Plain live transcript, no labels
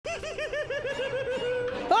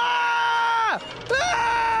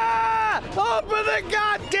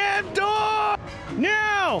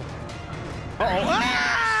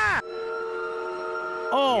Ah!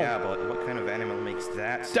 Oh. Yeah, but what kind of animal makes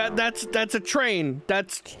that? That's a train.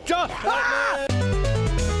 That's ah!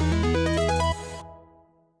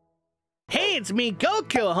 Hey, it's me,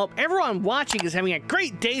 Goku. I hope everyone watching is having a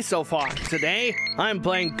great day so far. Today, I'm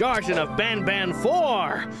playing Garten of Ban Ban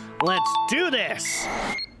 4. Let's do this.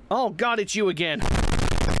 Oh God, it's you again.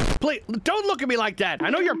 Please, don't look at me like that. I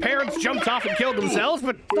know your parents jumped off and killed themselves,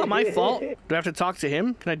 but it's not my fault. Do I have to talk to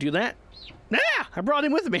him? Can I do that? Ah, I brought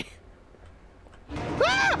him with me.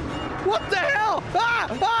 Ah! What the hell?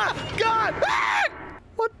 Ah! Ah! God! Ah!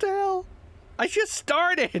 What the hell? I just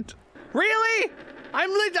started. Really?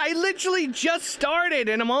 I literally just started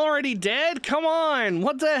and I'm already dead? Come on.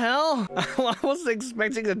 What the hell? I wasn't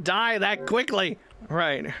expecting to die that quickly. All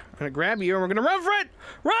right, I'm gonna grab you and we're gonna run for it.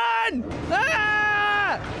 Run!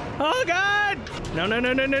 Ah! Oh God! No, no,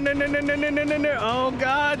 no, no, no, no, no, no, no, no, no, no, no. Oh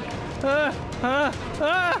God! I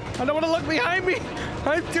don't want to look behind me.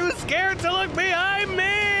 I'm too scared to look behind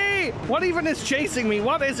me. What even is chasing me?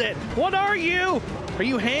 What is it? What are you? Are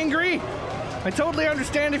you hangry? I totally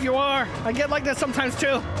understand if you are. I get like that sometimes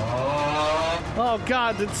too. Oh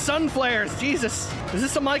God, it's sun flares. Jesus. Is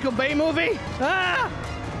this a Michael Bay movie? Ah!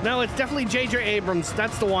 No, it's definitely J.J. Abrams.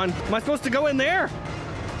 That's the one. Am I supposed to go in there?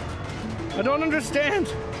 I don't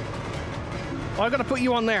understand. Oh, I gotta put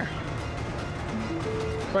you on there.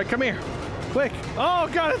 Right, come here. Quick. Oh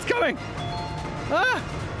God, it's coming. Ah!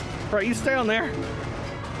 Right, you stay on there.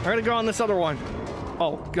 I gotta go on this other one.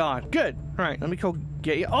 Oh God, good. All right, let me go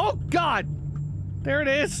get you. Oh God! There it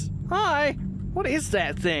is. Hi. What is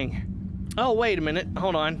that thing? Oh, wait a minute.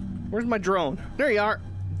 Hold on. Where's my drone? There you are.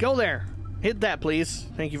 Go there. Hit that, please.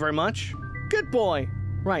 Thank you very much. Good boy.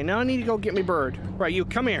 Right, now I need to go get my bird. Right, you,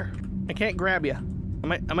 come here. I can't grab you.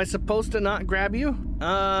 Am I supposed to not grab you?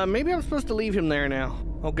 Maybe I'm supposed to leave him there now.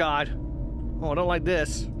 Oh, God. Oh, I don't like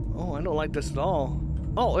this. Oh, I don't like this at all.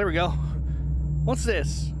 Oh, there we go. What's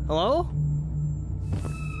this? Hello?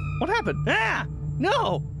 What happened? Ah!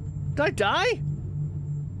 No! Did I die?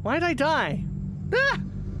 Why did I die? Ah!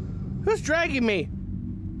 Who's dragging me?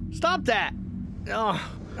 Stop that!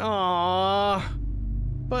 Oh,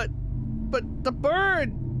 but the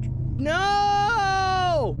bird!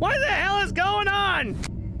 No! What the hell is going on?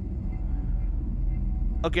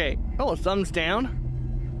 Okay. Oh, thumbs down.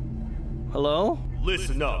 Hello?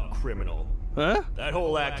 Listen up, criminal. Huh? That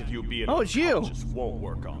whole act of you being it's you. just won't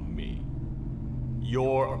work on me.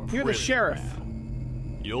 You're the sheriff. Now.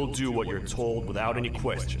 You'll do what you're told without any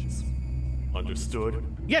questions. Understood?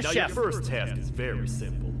 Yes, now, chef. Your first task is very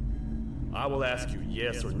simple. I will ask you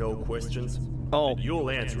yes or no questions. Oh. And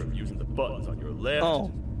you'll answer them using the buttons on your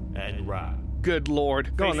left and right. Good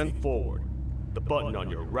Lord. Go on then. Facing forward. The button on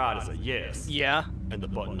your right is a yes. Yeah. And the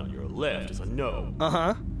button on your left is a no.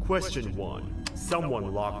 Uh-huh. Question 1.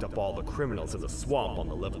 Someone locked up all the criminals in the swamp on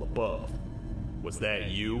the level above. Was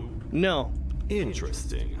that you? No.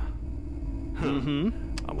 Interesting. Mm-hmm.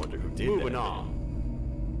 I wonder who did that. Moving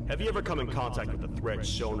on. Have you ever come in contact with the threat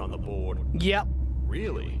shown on the board? Yep.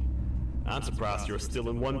 Really? I'm surprised you're still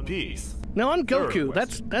in one piece. No, I'm Goku.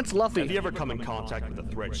 That's Luffy. Have you ever come in contact with the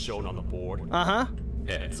threat shown on the board? Uh-huh.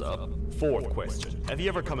 Heads up. Fourth question. Have you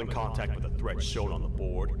ever come in contact with the threat shown on the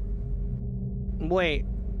board? Wait.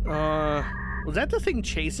 Was that the thing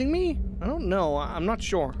chasing me? I don't know. I'm not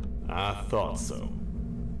sure. I thought so.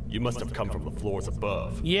 You must have come from the floors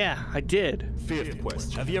above. Yeah, I did. Fifth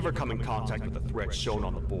question. Have you ever come in contact with the threat shown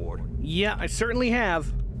on the board? Yeah, I certainly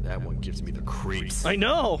have. That one gives me the creeps. I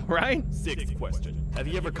know, right? Sixth question. Have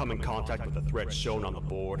you ever come in contact with the threat shown on the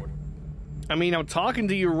board? I mean, I'm talking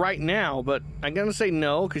to you right now, but I'm gonna say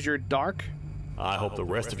no, because you're dark. I hope the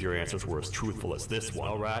rest of your answers were as truthful as this one.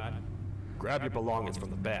 All right. Grab your belongings from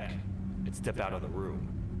the back and step out of the room.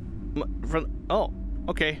 Oh,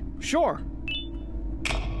 okay. Sure.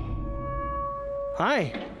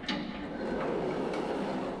 Hi.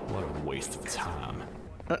 What a waste of time.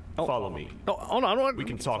 Oh. Follow me. Oh, hold on. We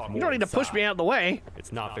can talk more. You don't need to push me out of the way.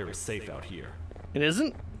 It's not very safe out here. It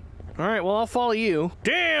isn't? All right, well, I'll follow you.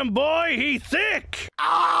 Damn, boy, he's thick!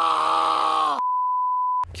 Ah!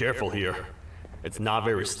 Careful here. It's not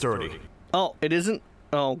very sturdy. Oh, it isn't?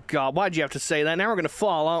 Oh, God, why'd you have to say that? Now we're gonna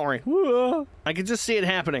fall, aren't we? I can just see it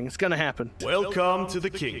happening. It's gonna happen. Welcome to the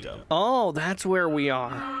kingdom. Oh, that's where we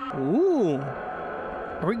are. Ooh.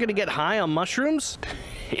 Are we gonna get high on mushrooms?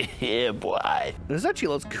 Yeah, boy. This actually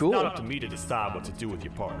looks cool. It's not up to me to decide what to do with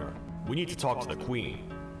your partner. We need to talk to the queen.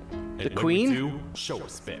 And the when queen? we do, show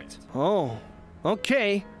respect. Oh,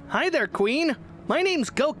 okay. Hi there, queen. My name's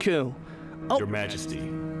Goku. Oh. Your Majesty,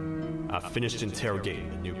 I've finished interrogating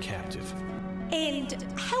the new captive. And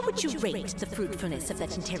how would you rate the fruitfulness of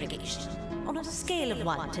that interrogation? On a scale of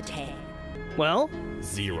 1 to 10. Well?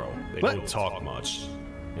 0. They What? don't talk much.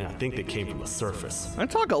 And I think they came from the surface. I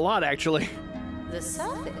talk a lot, actually. The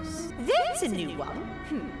surface? There's a new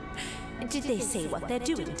one. Did they say what they're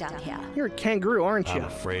doing down here? You're a kangaroo, aren't you? I'm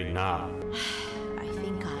afraid not. I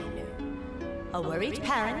think I know. A worried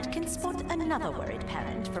parent can spot another worried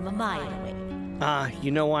parent from a mile away. Ah,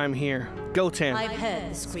 you know why I'm here. Go, Tam. I've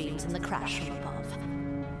heard the screams and the crash from above.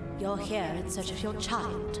 You're here in search of your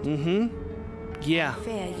child. Yeah.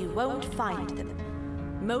 Fear you won't find them.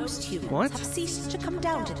 Most humans What? have ceased to come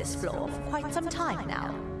down to this floor for quite some time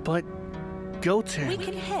now. But... Go, We Tam.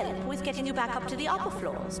 can help with getting you back up to the upper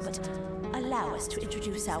floors, but allow us to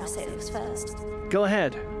introduce ourselves first. Go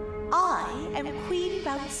ahead. I am Queen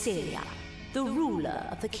Bouncelia, the ruler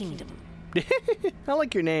of the kingdom. I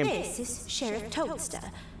like your name. This is Sheriff Toadster,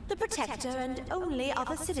 the protector and only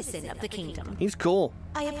other citizen of the kingdom. He's cool.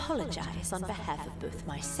 I apologize on behalf of both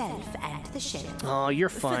myself and the sheriff Oh, you're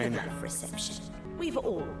for fine. the rough reception. We've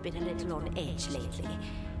all been a little on edge lately.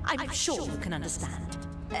 I'm sure you can understand.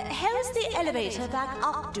 How's the elevator back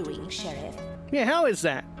up doing, Sheriff? Yeah, how is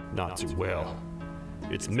that? Not too well.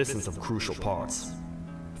 It's missing some crucial parts.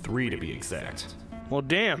 3 to be exact. Well,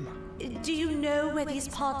 damn. Do you know where these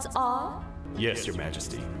parts are? Yes, Your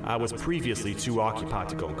Majesty. I was previously too occupied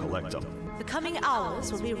to go and collect them. The coming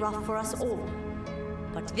hours will be rough for us all.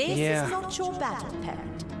 But this Yeah. is not your battle,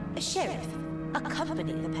 parent. Sheriff,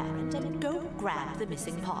 accompany the parent and go grab the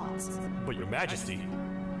missing parts. But Your Majesty,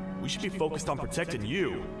 we should be focused on protecting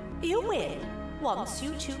you. You will, once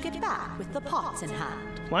you two get back with the parts in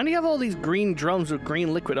hand. Why do you have all these green drums with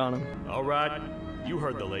green liquid on them? All right, you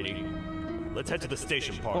heard the lady. Let's head to the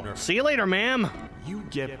station, partner. See you later, ma'am. You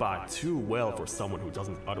get by too well for someone who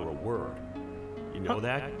doesn't utter a word. You know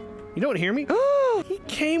that? You don't hear me? He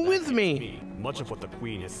came with me. Much of what the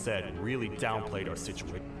Queen has said really downplayed our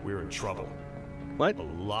situation. We're in trouble. What? A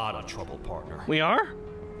lot of trouble, partner. We are?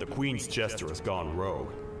 The Queen's jester has gone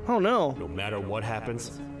rogue. Oh, no. No matter what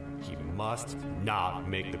happens, he must not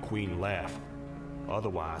make the Queen laugh.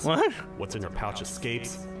 Otherwise, What? what's in her pouch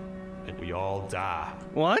escapes, and we all die.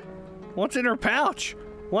 What? What's in her pouch?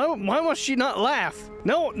 Why must she not laugh?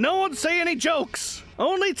 No one say any jokes.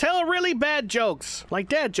 Only tell really bad jokes. Like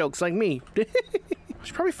dad jokes, like me. I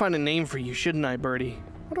should probably find a name for you, shouldn't I, Birdie?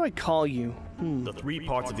 What do I call you? The 3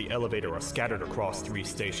 parts of the elevator are scattered across 3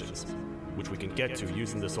 stations, which we can get to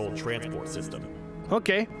using this old transport system.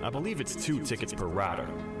 Okay. I believe it's 2 tickets per rider.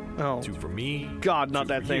 Oh. 2 for me, God, not 2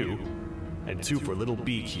 that for thing. you, and 2 for little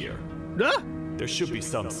Beak here. Ah! There should be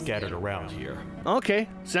some scattered around here. Okay,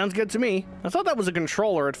 sounds good to me. I thought that was a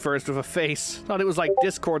controller at first with a face. Thought it was like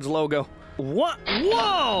Discord's logo. What?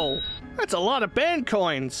 Whoa! That's a lot of band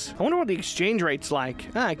coins. I wonder what the exchange rate's like.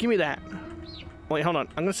 Ah, give me that. Wait, hold on.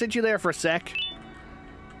 I'm gonna sit you there for a sec.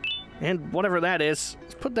 And whatever that is,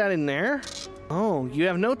 let's put that in there. Oh, you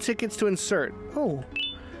have no tickets to insert. Oh.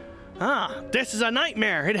 Ah, this is a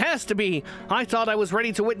nightmare. It has to be. I thought I was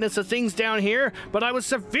ready to witness the things down here, but I was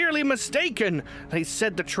severely mistaken. They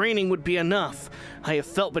said the training would be enough. I have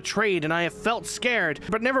felt betrayed and I have felt scared,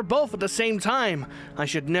 but never both at the same time. I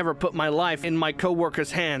should never put my life in my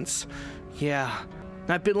co-workers' hands. Yeah.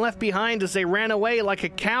 I've been left behind as they ran away like a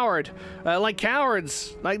coward. Like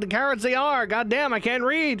cowards. Like the cowards they are. Goddamn, I can't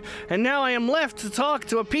read. And now I am left to talk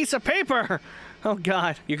to a piece of paper. Oh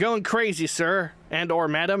God, you're going crazy, sir. And or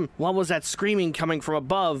madam. What was that screaming coming from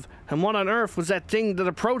above? And what on earth was that thing that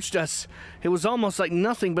approached us? It was almost like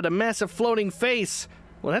nothing but a massive floating face.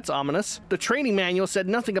 Well, that's ominous. The training manual said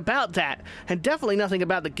nothing about that, and definitely nothing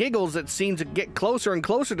about the giggles that seemed to get closer and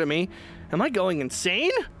closer to me. Am I going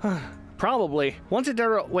insane? Probably. Wanted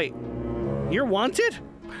to... Wait. You're wanted?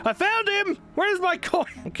 I found him! Where's my coin?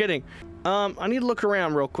 I'm kidding. I need to look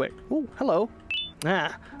around real quick. Ooh, hello.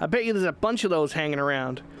 Ah, I bet you there's a bunch of those hanging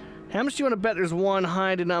around. How much do you want to bet there's one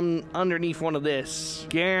hiding underneath one of this?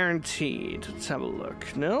 Guaranteed. Let's have a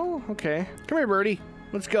look. No? Okay. Come here, Birdie.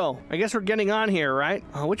 Let's go. I guess we're getting on here, right?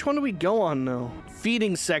 Oh, which one do we go on, though?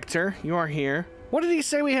 Feeding sector. You are here. What did he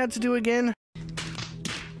say we had to do again?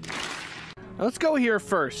 Let's go here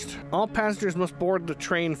first. All passengers must board the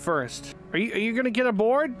train first. Are you gonna get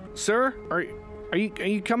aboard, sir? Are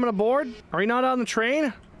you coming aboard? Are you not on the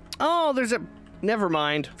train? Oh, there's a... Never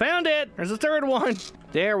mind. Found it! There's a third one.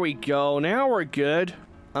 There we go. Now we're good.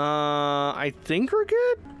 I think we're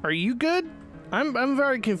good? Are you good? I'm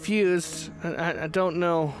very confused. I don't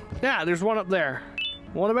know. Yeah, there's one up there.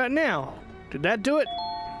 What about now? Did that do it?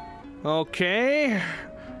 Okay.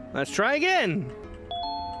 Let's try again.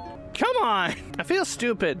 Come on! I feel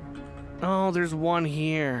stupid. Oh, there's one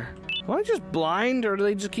here. Am I just blind, or do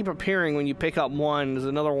they just keep appearing when you pick up one? Does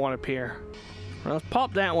another one appear? Well, let's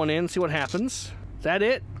pop that one in, see what happens. Is that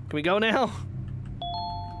it? Can we go now?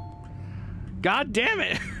 God damn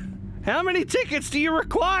it! How many tickets do you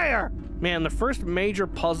require? Man, the first major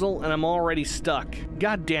puzzle and I'm already stuck.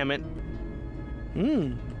 God damn it.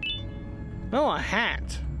 Oh, a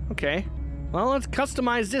hat. Okay. Well, let's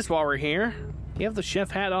customize this while we're here. You have the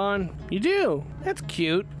chef hat on? You do. That's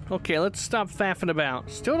cute. Okay, let's stop faffing about.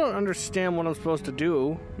 Still don't understand what I'm supposed to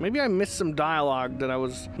do. Maybe I missed some dialogue that I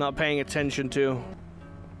was not paying attention to.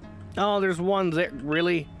 Oh, there's one there.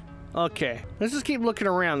 Really? Okay. Let's just keep looking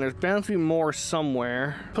around. There's bound to be more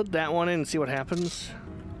somewhere. Put that one in and see what happens.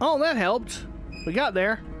 Oh, that helped. We got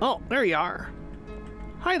there. Oh, there you are.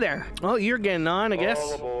 Hi there. Oh, you're getting on, I guess.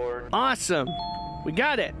 All aboard. Awesome. We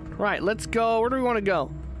got it. Right, let's go. Where do we want to go?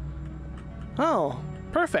 Oh,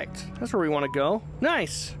 perfect. That's where we want to go.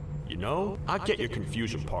 Nice. You know, I get your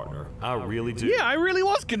confusion, partner. I really do. Yeah, I really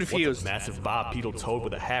was What's confused. a massive bipedal toad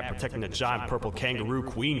with a hat protecting a giant purple kangaroo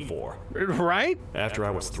queen for? Right? After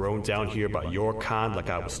I was thrown down here by your kind like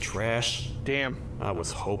I was trash, Damn. I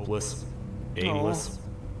was hopeless, aimless,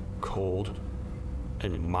 cold,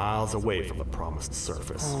 and miles away from the promised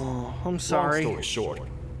surface. Oh, I'm sorry. Long story short,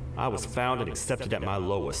 I was found and accepted at my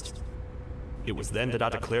lowest. It was then that I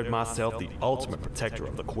declared myself the ultimate protector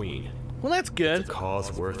of the Queen. Well, that's good. A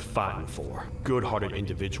cause worth fighting for. Good-hearted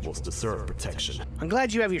individuals deserve protection. I'm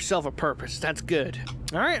glad you have yourself a purpose. That's good.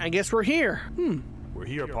 All right, I guess we're here. We're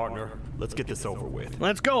here, partner. Let's get this over with.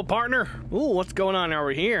 Let's go, partner. Ooh, what's going on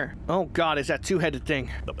over here? Oh, God, is that two-headed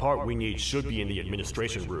thing? The part we need should be in the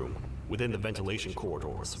administration room, within the ventilation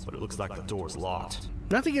corridors, but it looks like the door's locked.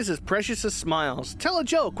 Nothing is as precious as smiles. Tell a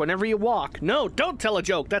joke whenever you walk. No, don't tell a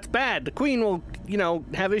joke. That's bad. The Queen will, you know,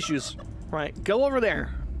 have issues. Right, go over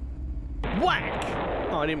there.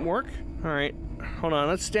 Whack! Oh, it didn't work? All right, hold on.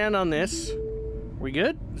 Let's stand on this. We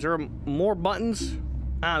good? Is there more buttons?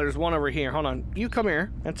 Ah, there's one over here. Hold on. You come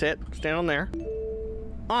here. That's it. Stand on there.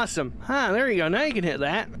 Awesome. Ah, there you go. Now you can hit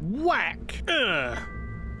that. Whack! Ugh.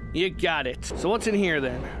 You got it. So what's in here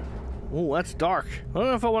then? Oh, that's dark. I don't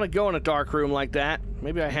know if I want to go in a dark room like that.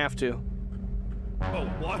 Maybe I have to. Oh,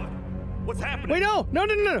 what? What's happening? Wait, no! No,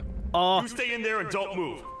 no, no, no! Oh, You stay in there and don't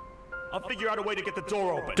move. I'll figure out a way to get the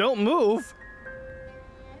door open. don't move!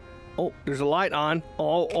 Oh, there's a light on.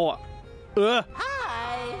 Oh. Hi,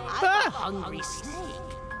 I'm Ah! a hungry snake.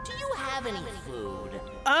 Do you have any food?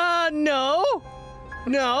 No!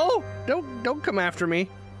 No! Don't come after me.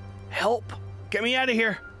 Help! Get me out of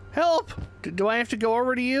here! Help! Do I have to go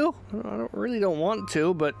over to you? I really don't want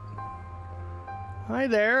to, but... Hi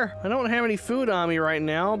there. I don't have any food on me right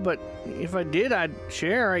now, but if I did, I'd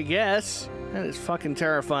share, I guess. That is fucking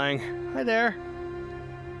terrifying. Hi there.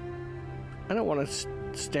 I don't want to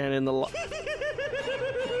stand in the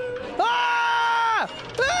Ah!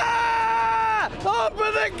 Ah!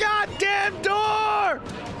 Open the goddamn door!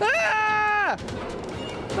 Ah!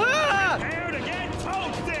 Ah! Prepare to get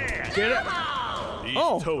toasted! Get it? These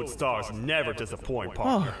Oh. toad stars never disappoint, Oh,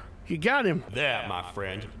 partner. you got him. That, my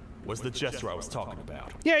friend, was the gesture I was talking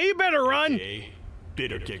about. Yeah, you better run. A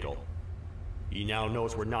bitter giggle. He now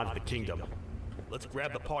knows we're not in the kingdom. Let's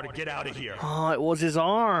grab the part and get out of here. Oh, it was his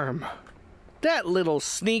arm. That little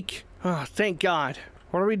sneak. Oh, thank God.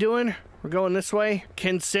 What are we doing? We're going this way?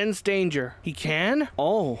 Can sense danger. He can?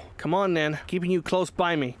 Oh, come on then. Keeping you close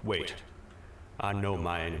by me. Wait. I know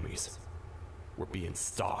my enemies. We're being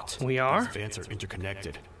stalked. We are? These vents are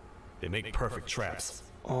interconnected. They make perfect traps.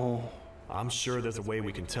 Oh. I'm sure there's a way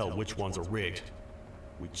we can tell which ones are rigged.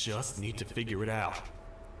 We just need to figure it out.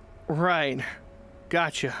 Right.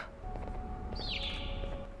 Gotcha.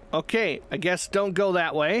 Okay, I guess don't go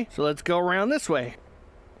that way. So let's go around this way.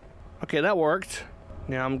 Okay, that worked.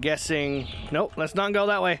 Now I'm guessing... Nope, let's not go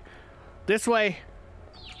that way. This way.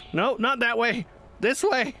 Nope, not that way. This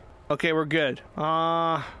way. Okay, we're good.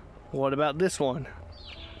 What about this one?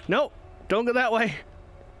 Nope, don't go that way.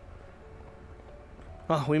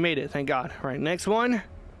 Oh, we made it, thank God. All right, next one.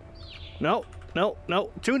 Nope, nope,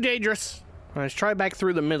 nope, too dangerous. All right, let's try back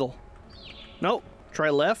through the middle. Nope, try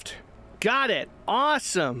left. Got it,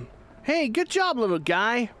 awesome. Hey, good job, little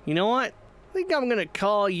guy. You know what? I think I'm gonna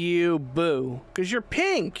call you Boo, because you're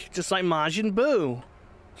pink, just like Majin Buu.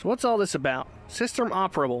 So what's all this about? System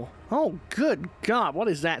operable. Oh, good God, what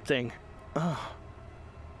is that thing? Oh.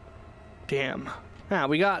 Damn. Ah,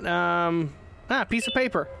 we got, piece of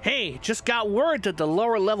paper. Hey, just got word that the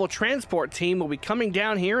lower level transport team will be coming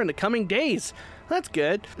down here in the coming days. That's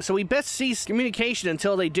good. So we best cease communication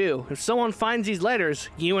until they do. If someone finds these letters,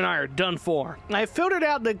 you and I are done for. I've filtered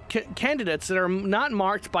out the candidates that are not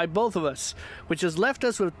marked by both of us, which has left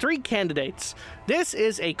us with 3 candidates. This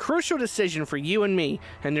is a crucial decision for you and me,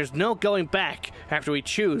 and there's no going back after we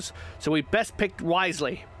choose, so we best pick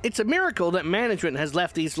wisely. It's a miracle that management has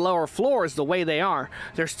left these lower floors the way they are.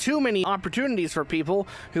 There's too many opportunities for people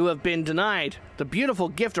who have been denied the beautiful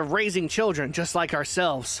gift of raising children just like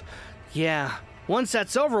ourselves. Yeah. Once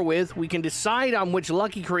that's over with, we can decide on which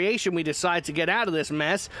lucky creation we decide to get out of this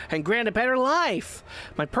mess and grant a better life.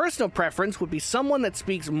 My personal preference would be someone that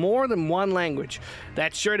speaks more than one language.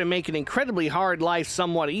 That's sure to make an incredibly hard life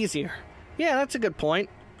somewhat easier. Yeah, that's a good point.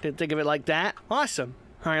 Didn't think of it like that. Awesome.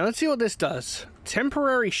 All right, let's see what this does.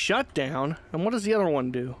 Temporary shutdown. And what does the other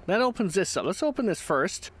one do? That opens this up. Let's open this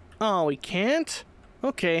first. Oh, we can't?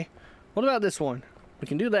 Okay. What about this one? We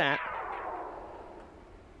can do that.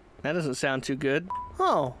 That doesn't sound too good.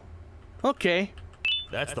 Oh, okay.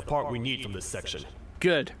 That's the part we need from this section.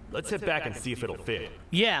 Good. Let's head back and see if it'll fit.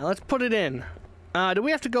 Yeah, let's put it in. Do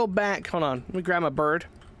we have to go back? Hold on. Let me grab my bird.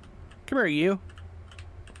 Come here, you.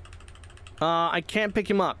 I can't pick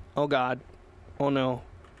him up. Oh, God. Oh, no.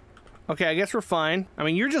 Okay, I guess we're fine. I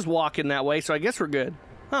mean, you're just walking that way, so I guess we're good.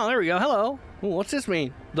 Oh, there we go. Hello. Ooh, what's this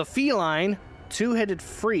mean? The feline two-headed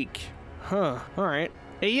freak. Huh. All right.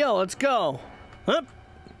 Hey, yo, let's go. Up.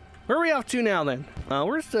 Where are we off to now, then?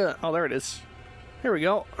 Where's the... Oh, there it is. Here we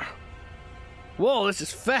go. Whoa, this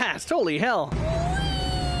is fast. Holy hell.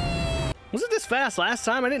 Was it this fast last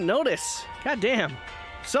time? I didn't notice. God damn.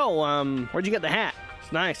 So, where'd you get the hat?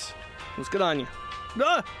 It's nice. Looks good on you.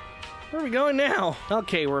 Where are we going now?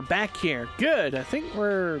 Okay, we're back here. Good. I think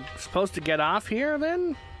we're supposed to get off here,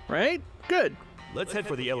 then? Right? Good. Let's head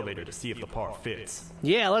for the elevator to see if the part fits.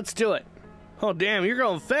 Yeah, let's do it. Oh, damn, you're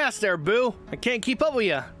going fast there, boo. I can't keep up with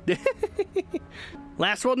you.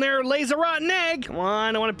 Last one there lays a rotten egg. Come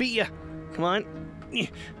on, I want to beat you. Come on.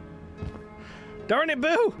 Darn it,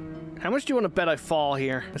 boo. How much do you want to bet I fall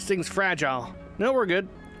here? This thing's fragile. No, we're good.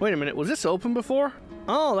 Wait a minute, was this open before?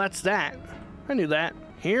 Oh, that's that. I knew that.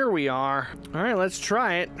 Here we are. All right, let's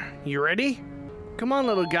try it. You ready? Come on,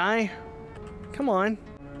 little guy. Come on.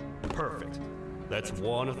 Perfect. That's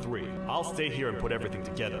 1 of 3. I'll stay here and put everything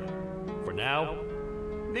together. For now,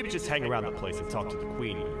 maybe just hang around the place and talk to the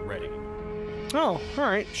queen when you're ready. Oh, all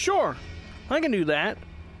right, sure. I can do that.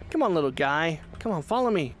 Come on, little guy. Come on,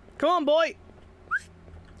 follow me. Come on, boy.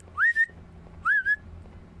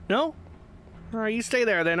 No? All right, you stay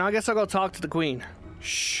there then. I guess I'll go talk to the queen.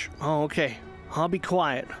 Shh. Oh, okay. I'll be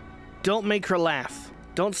quiet. Don't make her laugh.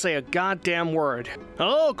 Don't say a goddamn word.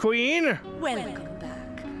 Hello, queen. Welcome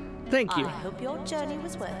back. Thank you. I hope your journey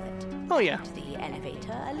was worth it. Oh, yeah. The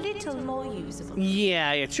elevator a little more usable.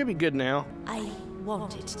 Yeah, it should be good now. I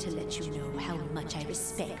wanted to let you know how much I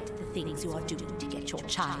respect the things you are doing to get your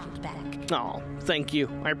child back. Oh, thank you.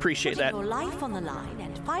 I appreciate that. Putting your life on the line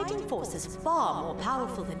and fighting forces far more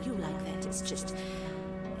powerful than you like that is just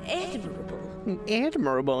admirable.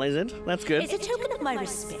 Admirable, is it? That's good. As a token of my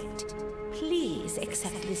respect, please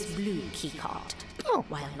accept this blue keycard. Oh.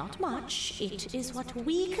 While not much, it is what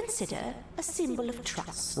we consider a symbol of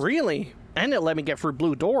trust. Really? And it let me get through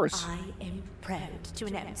blue doors. I am proud to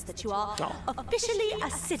announce that you are officially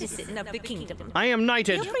a citizen of the kingdom. I am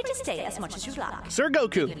knighted. Feel free to stay as much as you like. Sir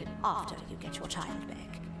Goku. Even after you get your child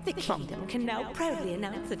back. The kingdom can now proudly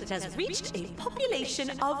announce that it has reached a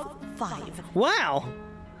population of 5. Wow.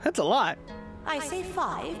 That's a lot. I say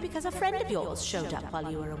 5 because a friend of yours showed up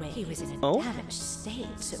while you were away. He was in a damaged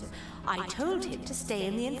state, so I told him to stay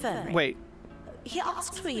in the infirmary. Wait. He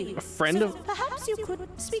asked for you. A friend so of... Perhaps you could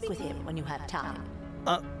speak with him when you have time.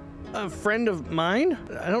 A friend of mine?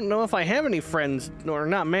 I don't know if I have any friends, or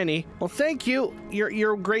not many. Well, thank you,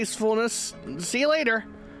 your gracefulness. See you later.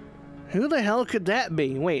 Who the hell could that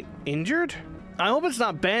be? Wait, injured? I hope it's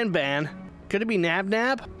not Ban Ban. Could it be Nab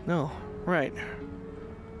Nab? No, right.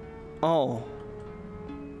 Oh.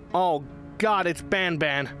 Oh, God, it's Ban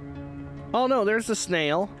Ban. Oh, no, there's the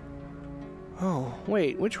snail. Oh,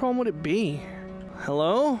 wait, which one would it be?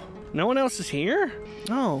 Hello? No one else is here?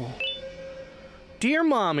 Oh. Dear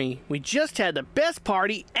Mommy, we just had the best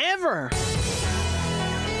party ever!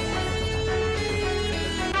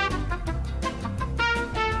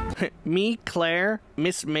 Me, Claire,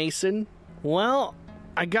 Miss Mason. Well,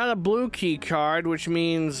 I got a blue key card, which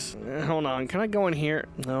means... hold on, can I go in here?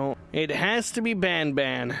 No. It has to be Ban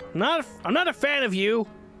Ban. I'm not a fan of you.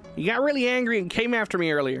 You got really angry and came after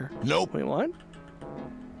me earlier. Nope. Wait, what?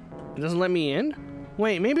 It doesn't let me in?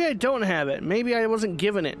 Wait, maybe I don't have it. Maybe I wasn't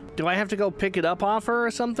given it. Do I have to go pick it up off her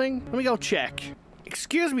or something? Let me go check.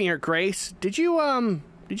 Excuse me, Your Grace. Did you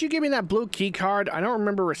Did you give me that blue key card? I don't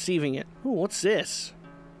remember receiving it. Ooh, what's this?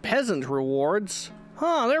 Peasant rewards.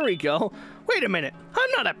 Oh, there we go. Wait a minute. I'm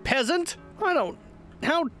not a peasant. I don't...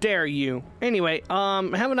 How dare you? Anyway,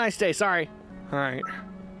 have a nice day. Sorry. All right.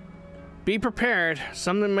 Be prepared.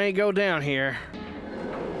 Something may go down here.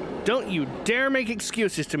 Don't you dare make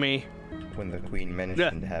excuses to me. When the Queen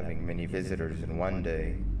mentioned having many visitors in one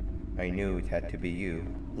day, I knew it had to be you.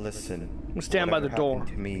 Listen. Stand by the door.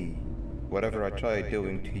 To me, whatever I tried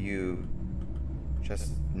doing to you,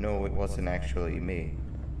 just know it wasn't actually me.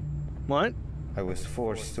 What? I was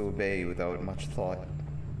forced to obey without much thought.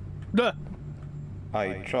 Duh.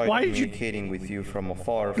 I tried communicating with you from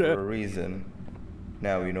afar for a reason.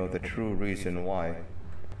 Now you know the true reason why.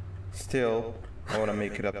 Still, I want to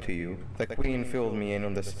make it up to you. The Queen filled me in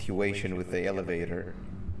on the situation with the elevator.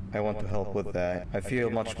 I want to help with that. I feel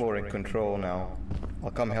much more in control now.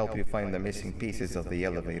 I'll come help you find the missing pieces of the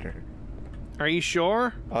elevator. Are you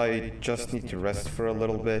sure? I just need to rest for a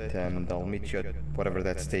little bit, and I'll meet you at whatever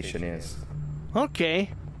that station is.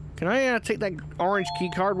 Okay. Can I take that orange key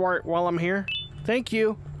card while I'm here? Thank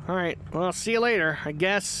you. All right. Well, I'll see you later. I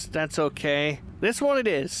guess that's okay. This one it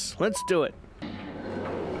is. Let's do it.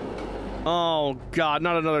 Oh, God.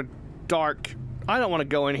 Not another dark. I don't want to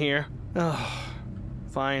go in here. Oh,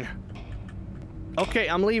 fine. Okay,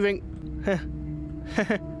 I'm leaving.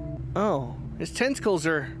 Oh, his tentacles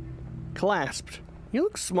are clasped. You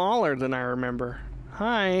look smaller than I remember.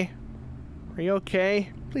 Hi. Are you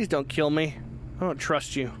okay? Please don't kill me. I don't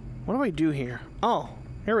trust you. What do I do here? Oh,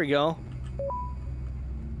 here we go.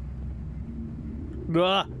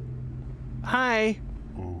 Hi.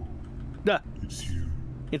 Oh, Duh. it's you.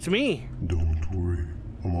 It's me. Don't worry.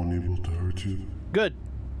 I'm unable to hurt you. Good.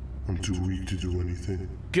 I'm too weak to do anything.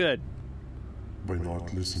 Good. By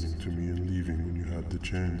not listening to me and leaving when you had the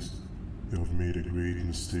chance, you have made a great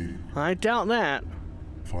mistake. I doubt that.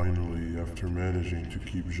 Finally, after managing to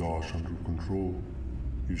keep Josh under control,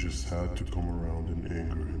 you just had to come around and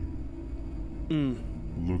anger him.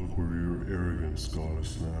 Look where your arrogance got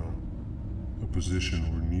us now. A position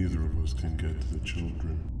where neither of us can get to the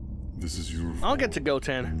children. This is your fault. I'll get to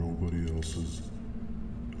Goten. And nobody else's.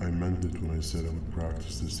 I meant it when I said I would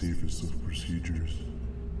practice the safest of procedures.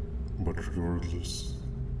 But regardless,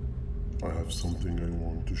 I have something I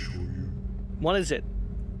want to show you. What is it?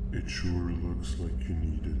 It sure looks like you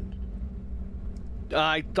need it.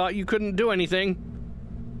 I thought you couldn't do anything.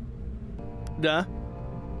 Duh.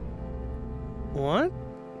 What?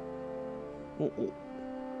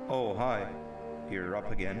 Oh, hi. You're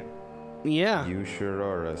up again. Yeah. You sure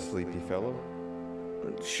are a sleepy fellow.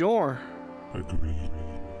 Sure. Agreed.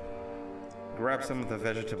 Grab some of the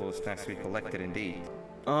vegetable snacks we collected indeed.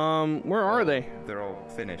 Where are they? They're all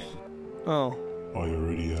finished. Oh. I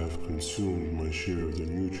already have consumed my share of the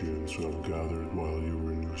nutrients you have gathered while you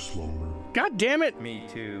were in your slumber. God damn it! Me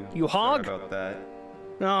too. You hog? Sorry about that.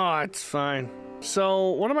 Oh, it's fine. So,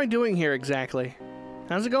 what am I doing here exactly?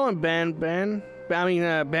 How's it going,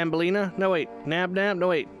 Bambolina? No, wait. Nab? No,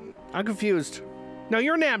 wait. I'm confused. No,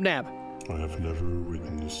 you're Nab. I have never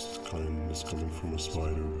witnessed kindness coming from a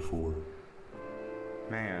spider before.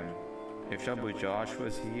 Man, if Shabu Josh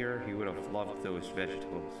was here, he would have loved those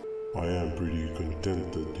vegetables. I am pretty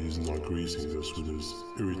content that he's not gracing us with his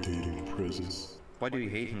irritating presence. Why do you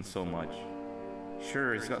hate him so much?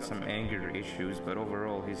 Sure, he's got some anger issues, but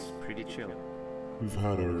overall he's pretty chill. We've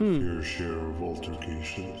had our fair share of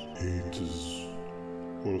altercations. Hate is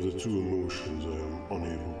one of the two emotions I am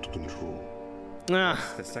unable to control.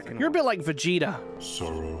 Ah, The second you're a one. bit like Vegeta.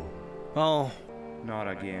 Sorrow. Oh. Not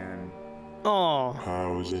again. Oh.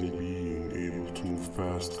 How is any being able to move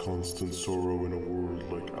past constant sorrow in a world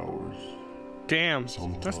like ours? Damn.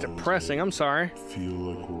 Sometimes That's depressing. I'm sorry. Feel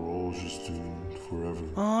like we're all just doomed forever.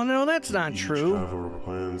 Oh, no, that's not We true. each have our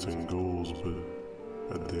plans and goals,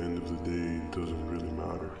 but at the end of the day, it doesn't really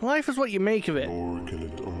matter. Life is what you make of it. Nor can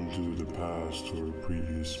it undo the past or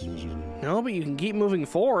previous misery. No, but you can keep moving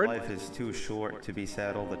forward. Life is too short to be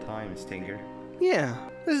sad all the time, Stinger. Yeah,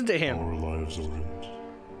 listen to him. Our lives aren't.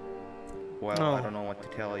 Well, Oh. I don't know what to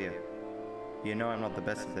tell you. You know I'm not the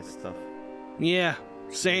best at this stuff. Yeah,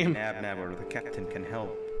 same. Nab or the captain can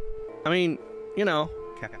help. I mean, you know.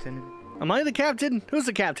 Captain? Am I the captain? Who's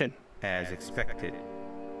the captain? As expected.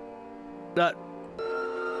 What's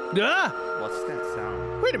What's that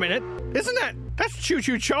sound? Wait a minute. That's Choo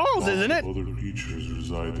Choo Charles, isn't it? Other creatures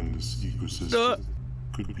reside in this ecosystem.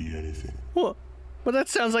 Could be anything. What? But that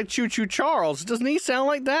sounds like Choo Choo Charles. Doesn't he sound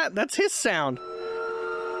like that? That's his sound.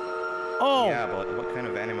 Oh. Yeah, but what kind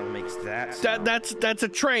of animal makes that sound? That's a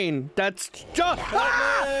train. That's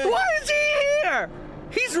Why is he here?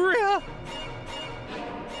 He's real.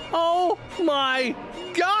 Oh my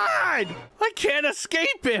God! I can't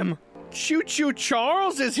escape him! Choo-Choo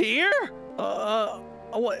Charles is here?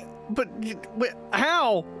 What? But, wait,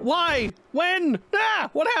 how? Why? When? Ah!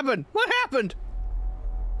 What happened? What happened?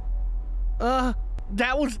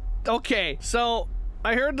 That was, okay, so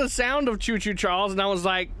I heard the sound of Choo-Choo Charles and I was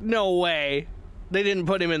like, no way. They didn't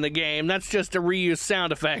put him in the game. That's just a reused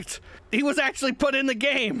sound effect. He was actually put in the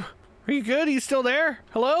game. Are you good? He's still there?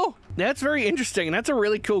 Hello? That's very interesting. That's a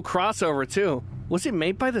really cool crossover too. Was it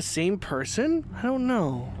made by the same person? I don't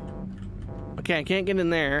know. Okay, I can't get in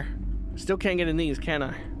there. Still can't get in these, can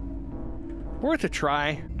I? Worth a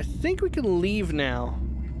try. I think we can leave now.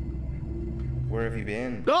 Where have you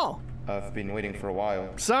been? Oh! I've been waiting for a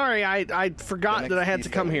while. Sorry, I forgot that I had to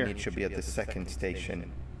come here. It should be at the second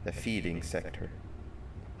station, the feeding sector.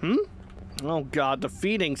 Hmm? Oh God, the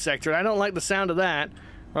feeding sector. I don't like the sound of that.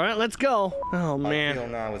 All right, let's go. Oh man. I feel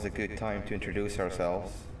now is a good time to introduce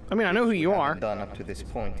ourselves. I mean, I know who you are. Done up to this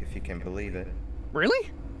point, if you can believe it. Really?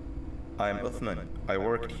 I'm Uthman. I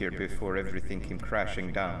worked here before everything came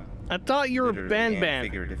crashing down. I thought you were Ban Ban.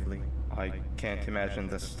 Figuratively. I can't imagine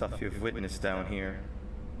the stuff you've witnessed down here.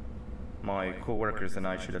 My co-workers and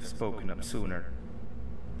I should have spoken up sooner.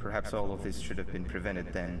 Perhaps all of this should have been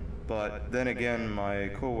prevented then. But then again, my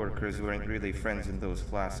co-workers weren't really friends in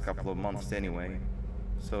those last couple of months anyway.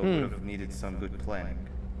 So would have needed some good planning.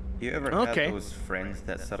 You ever had those friends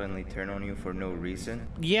that suddenly turn on you for no reason?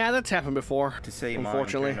 Yeah, that's happened before. To say mine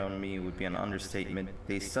turned on me would be an understatement.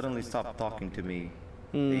 They suddenly stopped talking to me.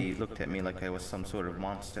 They looked at me like I was some sort of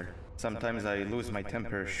monster. Sometimes I lose my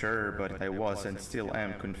temper, sure, but I was and still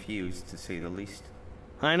am confused, to say the least.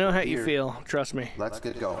 I know how you feel, trust me. Let's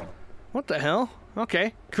get going. What the hell?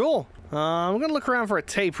 Okay, cool. I'm gonna look around for a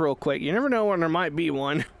tape real quick. You never know when there might be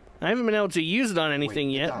one. I haven't been able to use it on anything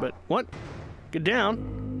yet, but what? Get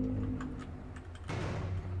down.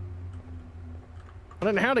 I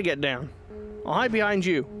don't know how to get down. I'll hide behind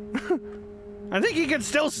you. I think he can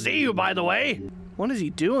still see you, by the way. What is he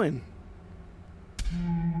doing?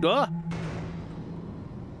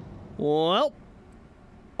 Well.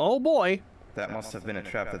 Oh boy. That must have been a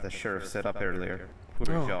trap that the sheriff set up earlier.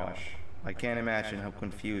 Poor Josh. I can't imagine how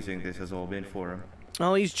confusing this has all been for him.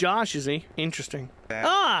 Oh, he's Josh, is he? Interesting.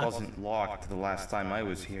 That wasn't locked the last time I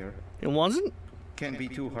was here. It wasn't? Can't be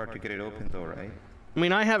too hard to get it open though, right? I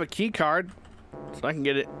mean, I have a key card, so I can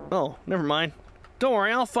get it. Oh, never mind. Don't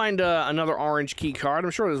worry, I'll find another orange key card.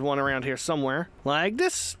 I'm sure there's one around here somewhere. Like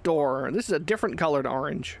this door. This is a different colored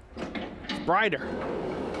orange. It's brighter.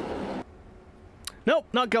 Nope,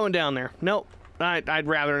 not going down there. Nope, I'd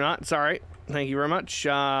rather not. It's all right. Thank you very much.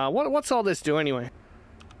 What's all this do anyway?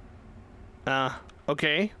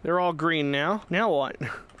 Okay, they're all green now. Now what?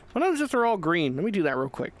 What happens if they're all green? Let me do that real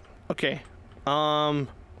quick. Okay. I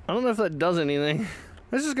don't know if that does anything.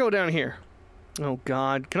 Let's just go down here. Oh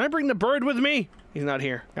God, can I bring the bird with me? He's not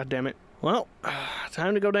here. God damn it. Well,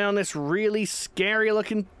 time to go down this really scary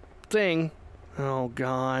looking thing. Oh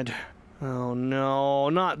God. Oh no,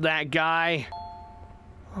 not that guy.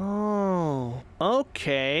 Oh,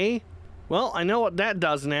 okay. Well, I know what that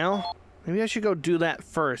does now. Maybe I should go do that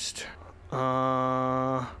first.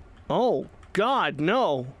 Oh God,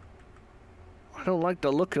 no. I don't like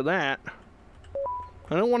the look of that.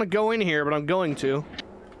 I don't want to go in here, but I'm going to.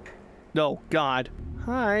 Oh God.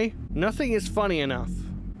 Hi. Nothing is funny enough.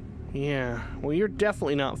 Yeah, well, you're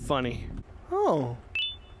definitely not funny. Oh,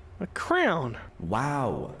 a crown.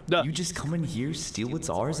 Wow. You just come in here, steal what's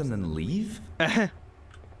ours, and then leave?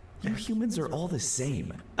 You humans are all the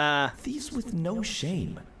same. Thieves with no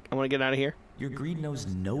shame. I want to get out of here. Your greed knows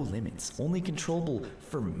no limits, only controllable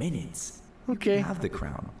for minutes. Okay. You have the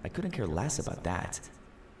crown. I couldn't care less about that.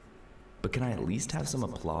 But can I at least have some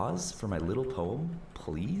applause for my little poem,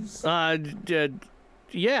 please?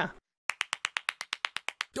 Yeah.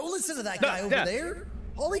 Don't listen to that guy over there.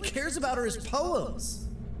 All he cares about are his poems.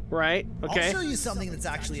 Right, okay. I'll show you something that's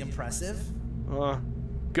actually impressive.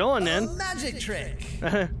 Go on then. A magic trick.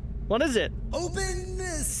 What is it? Open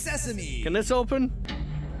sesame. Can this open?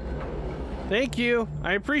 Thank you.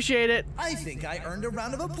 I appreciate it. I think I earned a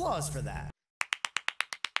round of applause for that.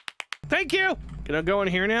 Thank you. Can I go in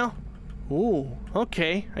here now? Ooh,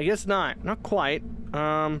 okay. I guess not. Not quite.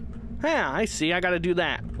 Yeah, I see. I gotta do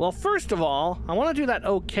that. Well, first of all, I want to do that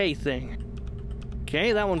okay thing.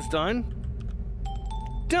 Okay, that one's done.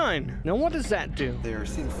 Done. Now, what does that do? There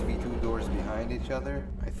seems to be two doors behind each other.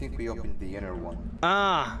 I think we opened the inner one.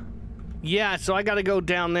 Yeah, so I gotta go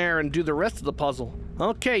down there and do the rest of the puzzle.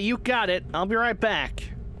 Okay, you got it. I'll be right back.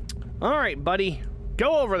 All right, buddy.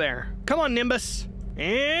 Go over there. Come on, Nimbus.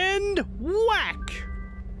 And whack.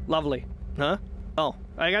 Lovely. Huh? Oh,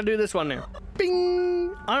 I gotta do this one now.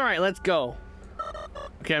 Bing! Alright, let's go.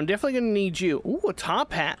 Okay, I'm definitely gonna need you. Ooh, a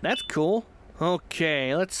top hat. That's cool.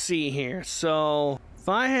 Okay, let's see here. So, if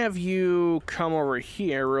I have you come over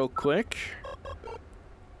here real quick.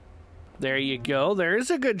 There you go.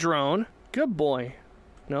 There's a good drone. Good boy.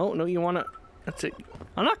 No, you wanna... That's it.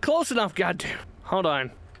 I'm not close enough, goddamn. Hold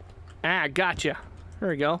on. Ah, gotcha. There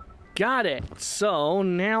we go. Got it. So,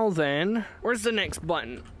 now then... Where's the next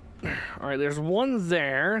button? Alright, there's one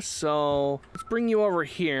there. So, let's bring you over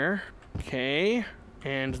here. Okay.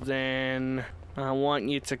 And then... I want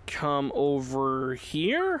you to come over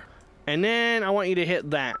here. And then I want you to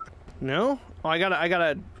hit that. No? Oh, I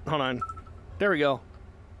gotta... Hold on. There we go.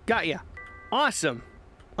 Got ya. Awesome.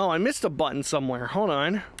 Oh, I missed a button somewhere. Hold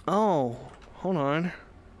on. Oh, hold on.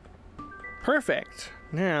 Perfect.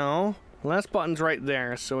 Now, last button's right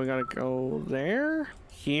there. So we gotta go there.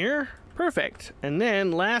 Here. Perfect. And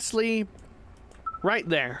then, lastly, right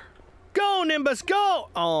there. Go, Nimbus, go!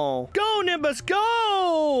 Oh. Go, Nimbus,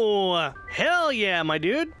 go! Hell yeah, my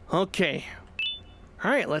dude. Okay.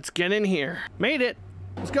 Alright, let's get in here. Made it.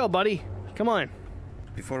 Let's go, buddy. Come on.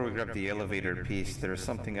 Before we grab the elevator piece, there's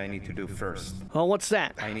something I need to do first. Oh, what's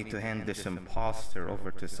that? I need to hand this imposter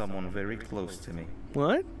over to someone very close to me.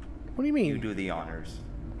 What? What do you mean? You do the honors.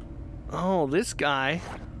 Oh, this guy.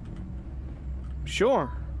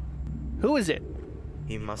 Sure. Who is it?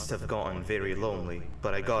 He must have gotten very lonely,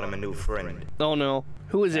 but I got him a new friend. Oh no.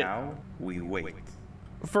 Who is it? Now, we wait.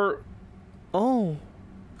 For... Oh.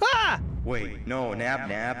 Ah! Wait, no,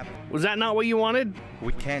 Nab. Was that not what you wanted?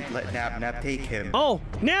 We can't let Nab take him. Oh,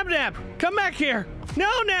 Nab! Come back here! No,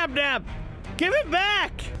 Nab! Give it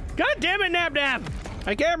back! God damn it, Nab!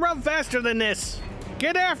 I can't run faster than this!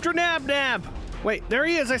 Get after Nab! Wait, there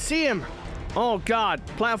he is, I see him! Oh god,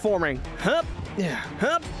 platforming. Hup! Yeah,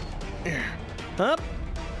 hup! Yeah, hup!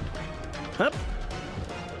 Hup!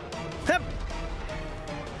 Hup!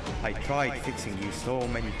 I tried fixing you so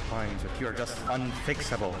many times, but you're just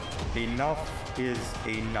unfixable. Enough is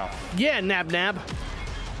enough. Yeah, Nab.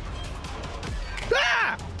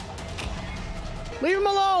 Ah! Leave him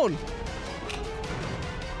alone!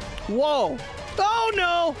 Whoa! Oh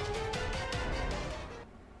no!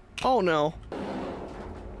 Oh no.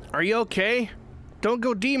 Are you okay? Don't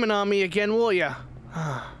go demon on me again, will ya?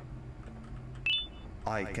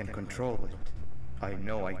 I can control it. I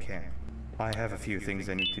know I can. I have a few things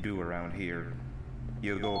I need to do around here.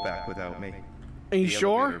 You go back without me. Are you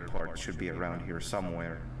sure? The elevator part should be around here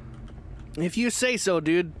somewhere. If you say so,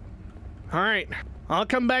 dude. Alright, I'll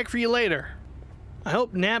come back for you later. I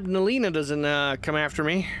hope Nab Nalina doesn't come after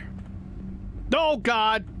me. Oh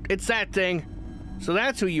god, it's that thing. So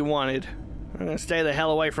that's who you wanted. I'm gonna stay the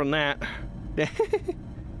hell away from that.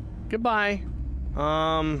 Goodbye.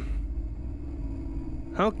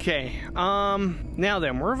 Okay, now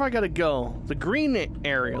then, where have I gotta go? The green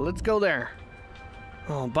area, let's go there.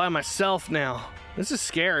 Oh, by myself now. This is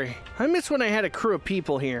scary. I miss when I had a crew of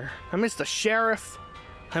people here. I miss the sheriff.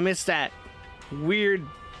 I miss that weird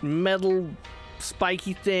metal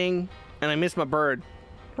spiky thing. And I miss my bird.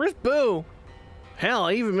 Where's Boo? Hell,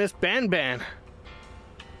 I even miss Ban Ban.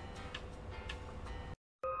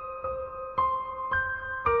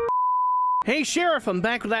 Hey, Sheriff, I'm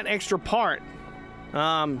back with that extra part.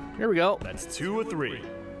 Here we go. That's 2 or 3.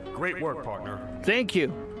 Great work, partner. Thank you.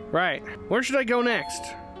 Right. Where should I go next?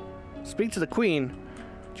 Speak to the Queen. Do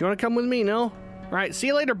you want to come with me? No? All right. See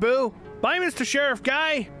you later, Boo. Bye, Mr. Sheriff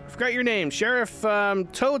Guy. Forgot your name. Sheriff,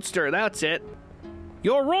 Toadster. That's it.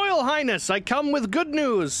 Your Royal Highness, I come with good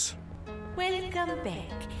news. Welcome back.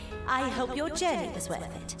 I hope your journey was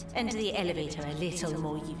worth it, and the elevator a little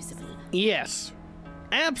more usable. Yes.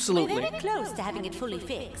 Absolutely. We're very close to having it fully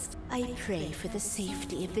fixed. I pray for the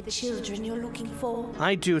safety of the children you're looking for.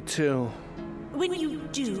 I do too. When you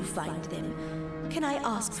do find them, can I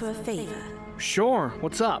ask for a favor? Sure.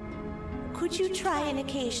 What's up? Could you try and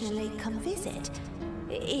occasionally come visit?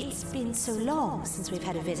 It's been so long since we've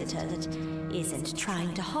had a visitor that isn't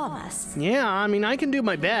trying to harm us. Yeah, I mean, I can do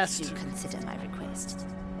my best. Do consider my request.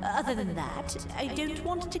 Other than that, I don't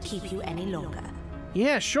want to keep you any longer.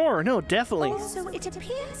 Yeah, sure. No, definitely. Also, it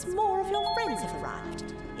appears more of your friends have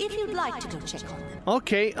arrived. If you'd like to go check on them.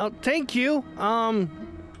 Okay, thank you.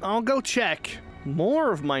 I'll go check.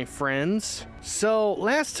 More of my friends. So,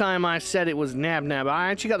 last time I said it was Nab.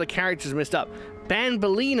 I actually got the characters mixed up.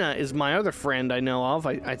 Banbalina is my other friend I know of,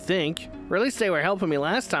 I think. Or at least they were helping me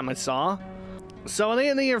last time I saw. So, are they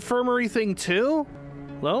in the infirmary thing too?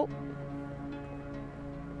 Hello?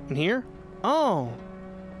 In here? Oh.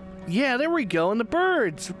 Yeah, there we go, and the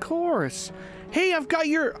birds, of course. Hey, I've got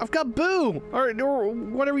Boo, or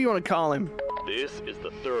whatever you want to call him. This is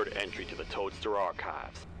the 3rd entry to the Toadster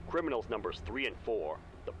Archives. Criminals numbers 3 and 4,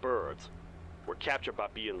 the birds, were captured by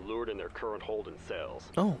being lured in their current hold in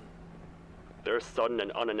cells. Oh. Their sudden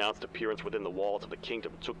and unannounced appearance within the walls of the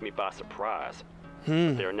kingdom took me by surprise.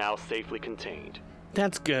 But they are now safely contained.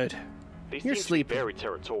 That's good. They seem to be very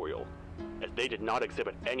territorial, as they did not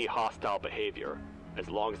exhibit any hostile behavior, as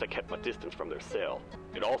long as I kept my distance from their cell.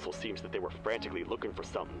 It also seems that they were frantically looking for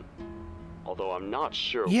something, although I'm not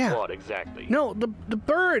sure what exactly. No, the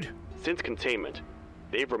bird! Since containment,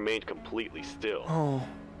 they've remained completely still. Oh.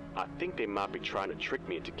 I think they might be trying to trick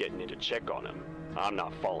me into getting in to check on them. I'm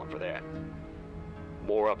not falling for that.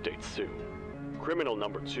 More updates soon. Criminal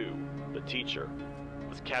number 2, the teacher,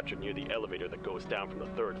 was captured near the elevator that goes down from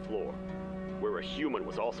the 3rd floor, where a human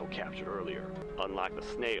was also captured earlier. Unlike the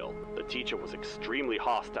snail, the teacher was extremely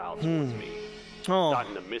hostile towards me,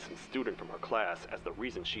 citing a missing student from her class as the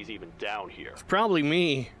reason she's even down here. It's probably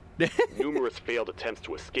me. Numerous failed attempts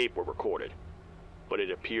to escape were recorded, but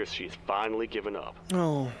it appears she's finally given up.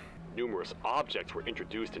 Oh. Numerous objects were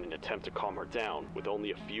introduced in an attempt to calm her down, with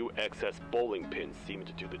only a few excess bowling pins seeming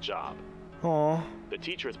to do the job. Oh. The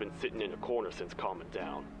teacher has been sitting in a corner since calming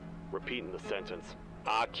down, repeating the sentence,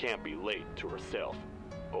 "I can't be late," to herself,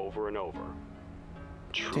 over and over.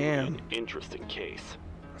 Truly an interesting case.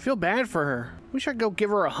 I feel bad for her. Wish I'd go give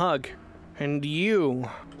her a hug. And you.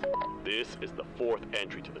 This is the 4th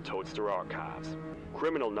entry to the Toadster Archives.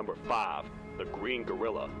 Criminal number 5, the Green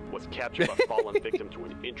Gorilla, was captured by falling victim to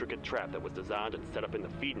an intricate trap that was designed and set up in the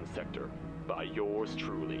feeding sector by yours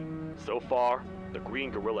truly. So far, the Green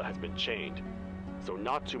Gorilla has been chained, so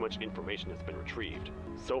not too much information has been retrieved.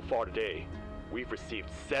 So far today, we've received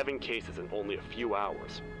 7 cases in only a few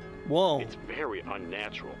hours. Whoa. It's very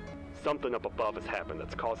unnatural. Something up above has happened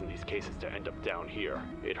that's causing these cases to end up down here.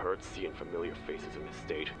 It hurts seeing familiar faces in this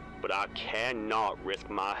state, but I cannot risk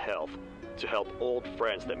my health to help old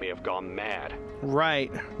friends that may have gone mad.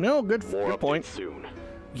 Right. No, good point. Soon.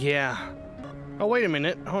 Yeah. Oh, wait a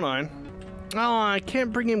minute. Hold on. Oh, I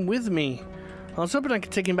can't bring him with me. I was hoping I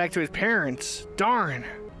could take him back to his parents. Darn.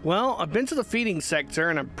 Well, I've been to the feeding sector,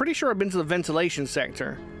 and I'm pretty sure I've been to the ventilation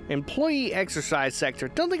sector. Employee exercise sector.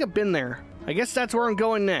 Don't think I've been there. I guess that's where I'm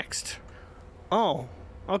going next. Oh.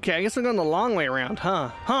 Okay, I guess I'm going the long way around, huh?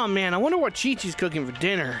 Oh, man, I wonder what Chi-Chi's cooking for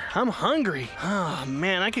dinner. I'm hungry. Oh,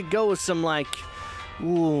 man, I could go with some, like...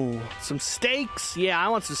 Ooh, some steaks? Yeah, I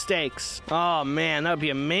want some steaks. Oh, man, that would be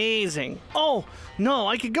amazing. Oh, no,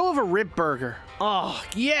 I could go with a rib burger. Oh,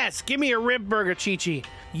 yes, give me a rib burger, Chi-Chi.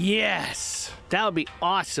 Yes, that would be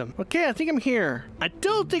awesome. Okay, I think I'm here. I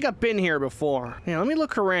don't think I've been here before. Yeah, let me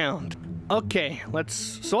look around. Okay,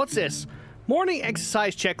 so what's this? Morning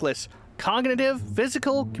exercise checklist. Cognitive,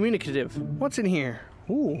 physical, communicative. What's in here?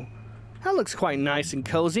 Ooh, that looks quite nice and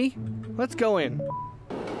cozy. Let's go in.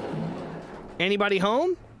 Anybody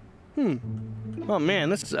home? Oh man,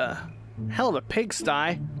 this is a hell of a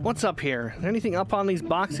pigsty. What's up here? Is there anything up on these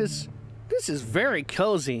boxes? This is very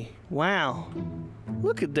cozy. Wow.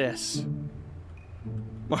 Look at this.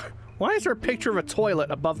 Why is there a picture of a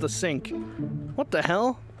toilet above the sink? What the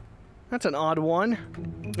hell? That's an odd one.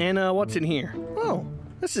 And what's in here? Oh,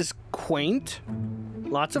 this is quaint.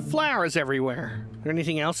 Lots of flowers everywhere. Is there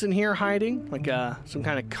anything else in here hiding? Like some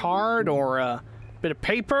kind of card or a bit of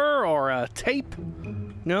paper or tape?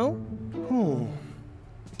 No?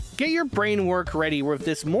 Get your brain work ready with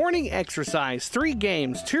this morning exercise. 3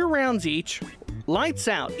 games, 2 rounds each. Lights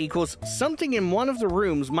out equals something in one of the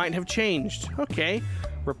rooms might have changed. Okay.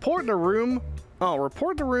 Report the room. Oh,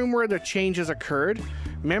 report the room where the changes occurred.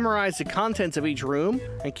 Memorize the contents of each room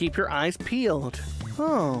and keep your eyes peeled.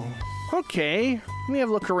 Oh, okay. Let me have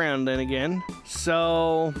a look around then again.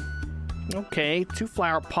 So, okay, 2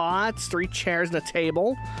 flower pots, 3 chairs and a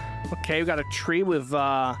table. Okay, we got a tree with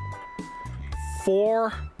 4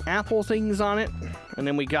 apple things on it. And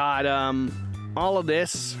then we got all of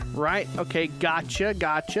this, right? Okay, gotcha.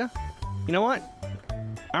 You know what?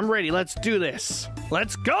 I'm ready. Let's do this.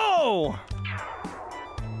 Let's go!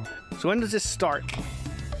 So when does this start?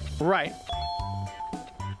 Right.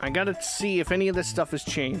 I gotta see if any of this stuff has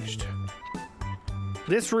changed.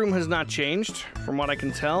 This room has not changed, from what I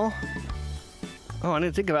can tell. Oh, I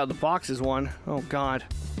didn't think about the boxes one. Oh, God.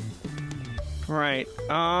 Right.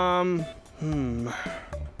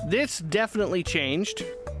 This definitely changed.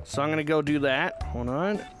 So I'm gonna go do that. Hold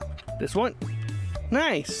on. This one.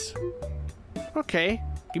 Nice. Okay.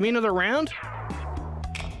 Give me another round.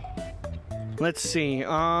 Let's see.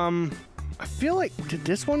 I feel like, did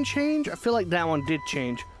this one change? I feel like that one did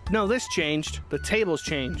change. No, this changed. The table's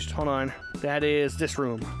changed. Hold on. That is this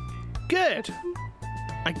room. Good.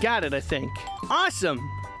 I got it, I think. Awesome.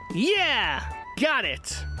 Yeah, got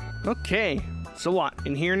it. Okay. So what?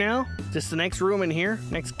 In here now? Is this the next room in here?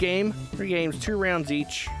 Next game? 3 games, 2 rounds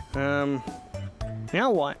each. Now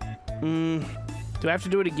what? Do I have to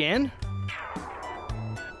do it again?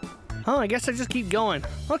 Oh, I guess I just keep going.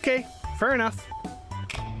 Okay, fair enough.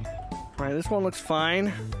 All right, this one looks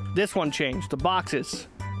fine. This one changed. The boxes.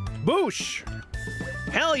 Boosh!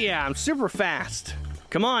 Hell yeah, I'm super fast.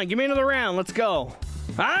 Come on, give me another round. Let's go.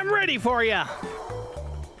 I'm ready for ya.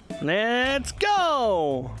 Let's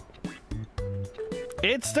go.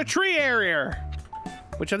 It's the tree area,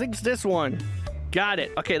 which I think is this one. Got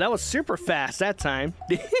it. Okay, that was super fast that time.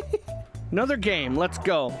 Another game. Let's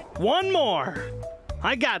go. One more.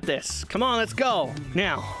 I got this. Come on, let's go.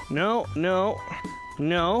 Now, no.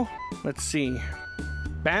 Let's see.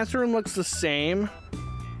 Bathroom looks the same.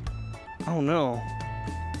 Oh no.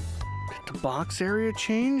 Did the box area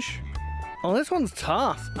change? Oh, this one's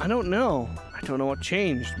tough. I don't know. I don't know what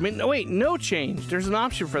changed. I mean, no, wait, no change. There's an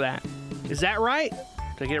option for that. Is that right?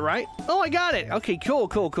 Did I get it right? Oh, I got it. Okay, cool.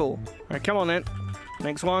 All right, come on then.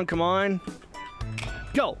 Next one, come on.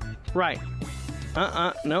 Go. Right.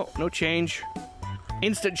 No change.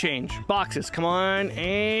 Instant change. Boxes, come on,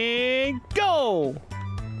 and go!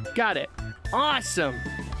 Got it. Awesome.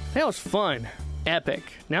 That was fun. Epic.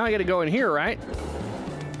 Now I gotta go in here, right?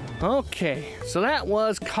 Okay, so that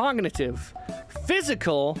was cognitive.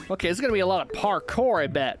 Physical. Okay, there's gonna be a lot of parkour, I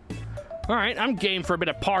bet. All right, I'm game for a bit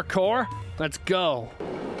of parkour. Let's go.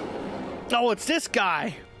 Oh, it's this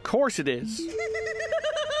guy. Of course it is.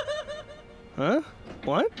 Huh?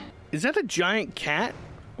 What? Is that a giant cat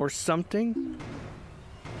or something?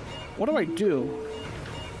 What do I do?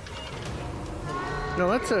 No,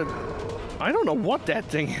 that's a... I don't know what that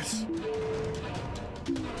thing is.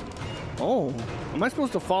 Oh, am I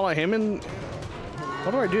supposed to follow him and...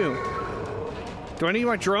 What do I do? Do I need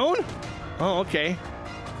my drone? Oh, okay.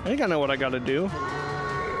 I think I know what I gotta do.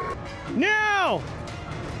 No!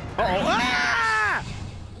 Uh-oh. Ah!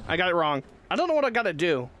 I got it wrong. I don't know what I gotta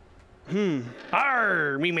do.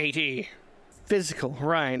 Arr, me matey. Physical,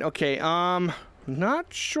 right. Okay,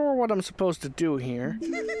 not sure what I'm supposed to do here.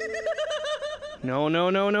 No,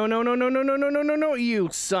 you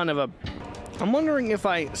son of a... I'm wondering if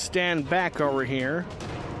I stand back over here.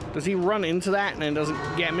 Does he run into that and it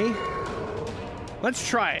doesn't get me? Let's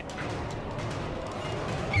try it.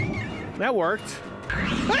 That worked.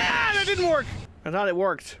 Ah, that didn't work. I thought it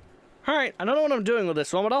worked. All right, I don't know what I'm doing with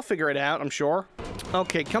this one, but I'll figure it out, I'm sure.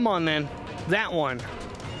 Okay, come on then. That one.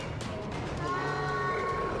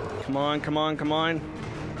 Come on.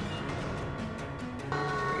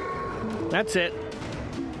 That's it.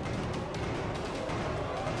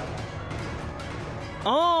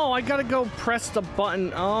 Oh, I gotta go press the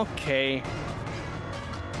button. Okay.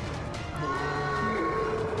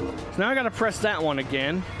 So now I gotta press that one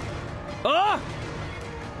again. Oh!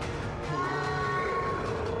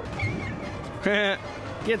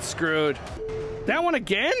 Get screwed. That one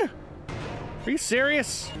again? Are you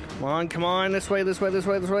serious? Come on. This way.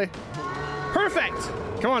 Perfect!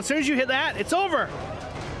 Come on, as soon as you hit that, it's over.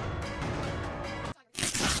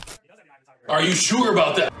 Are you sure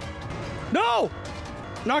about that? No!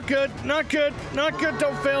 Not good.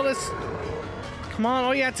 Don't fail this. Come on,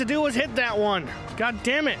 all you had to do was hit that one. God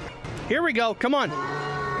damn it. Here we go, come on.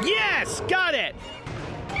 Yes, got it.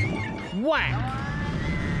 Whack.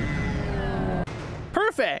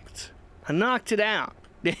 Perfect. I knocked it out.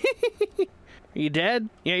 Are you dead?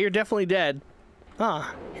 Yeah, you're definitely dead.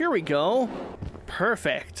 Ah, here we go.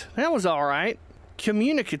 Perfect. That was all right.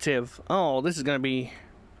 Communicative. Oh, this is gonna be...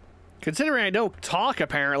 Considering I don't talk,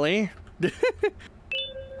 apparently.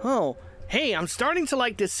 Oh, hey, I'm starting to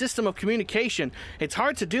like this system of communication. It's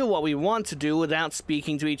hard to do what we want to do without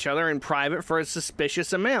speaking to each other in private for a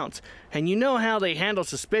suspicious amount. And you know how they handle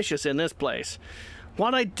suspicious in this place.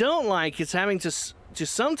 What I don't like is having to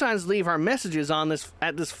sometimes leave our messages on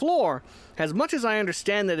at this floor. As much as I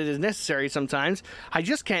understand that it is necessary sometimes, I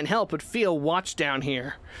just can't help but feel watched down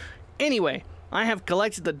here. Anyway, I have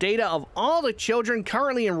collected the data of all the children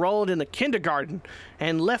currently enrolled in the kindergarten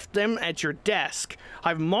and left them at your desk.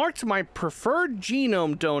 I've marked my preferred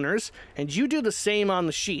genome donors, and you do the same on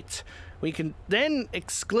the sheet. We can then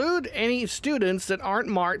exclude any students that aren't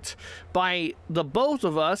marked by the both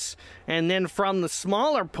of us, and then from the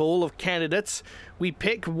smaller pool of candidates, we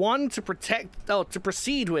pick one to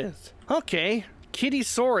proceed with. Okay,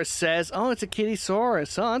 Kittysaurus says, oh, it's a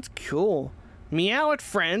Kittysaurus. Oh, that's cool. Meow at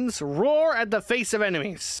friends, roar at the face of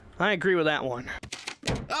enemies. I agree with that one.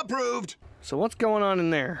 Approved. So what's going on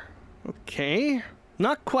in there? Okay,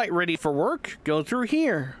 not quite ready for work. Go through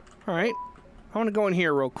here. All right, I want to go in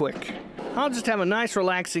here real quick. I'll just have a nice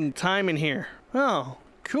relaxing time in here. Oh,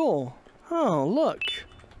 cool. Oh, look.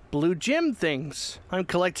 blue gem things. I'm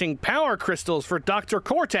collecting power crystals for Dr.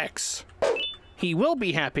 Cortex. He will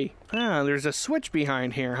be happy. Ah, there's a switch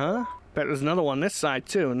behind here, huh? Bet there's another one this side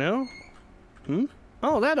too, no?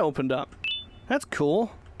 Oh, that opened up. That's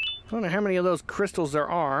cool. I don't know how many of those crystals there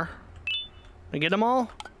are. I get them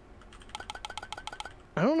all?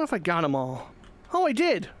 I don't know if I got them all. Oh, I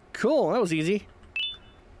did. Cool, that was easy.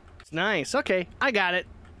 It's nice. Okay, I got it.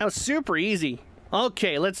 That was super easy.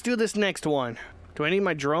 Okay, let's do this next one. Do I need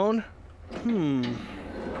my drone?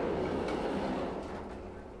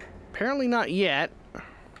 Apparently not yet.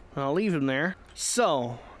 I'll leave him there.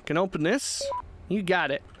 So, can open this. You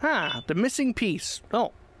got it. Ah, the missing piece.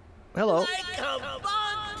 Oh, hello. Like a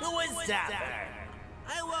bug to a zapper.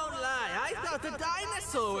 I won't lie, I thought the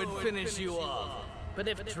dinosaur would finish you off. But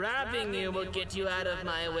if trapping you will get you out of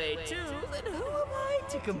my way too, then who am I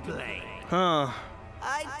to complain? Huh.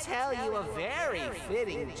 I tell you a very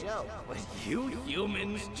fitting joke, but you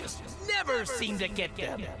humans just never seem to get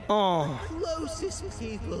them. Oh. The closest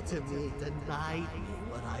people to me denied me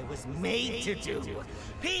what I was made to do.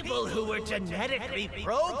 People who were genetically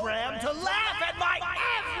programmed to laugh at my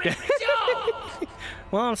every joke.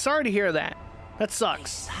 Well, I'm sorry to hear that. That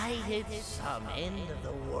sucks. Excited some end of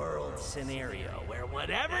the world scenario where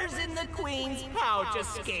whatever's in the Queen's pouch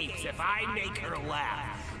escapes if I make her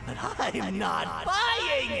laugh. But I'm not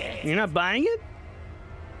buying it! You're not buying it?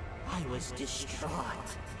 I was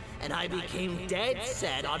distraught, and I became dead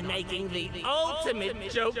set on making the ultimate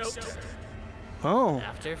jokester. Oh.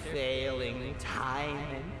 After failing time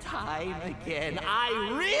and time again, I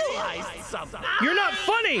realized something. You're not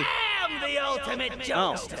funny! I am the ultimate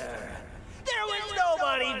jokester! Oh. There was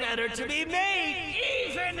nobody better to be made,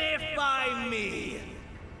 even if by me!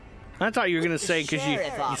 I thought you were gonna say because you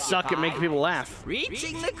suck at making people laugh.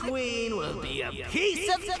 Reaching the Queen will be a piece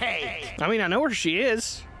of cake. I mean, I know where she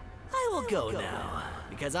is. I will go now,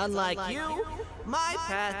 because unlike you, my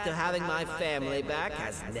path to having my family back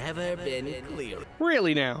has never been clear.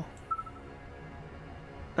 Really now?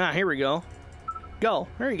 Ah, here we go. Go.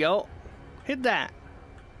 There you go. Hit that.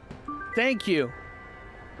 Thank you.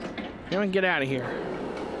 Now I can get out of here.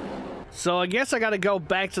 So I guess I gotta go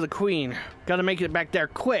back to the Queen. Gotta make it back there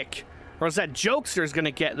quick, or else that jokester's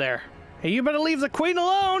gonna get there. Hey, you better leave the Queen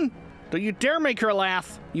alone! Don't you dare make her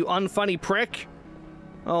laugh, you unfunny prick.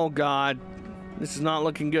 Oh God, this is not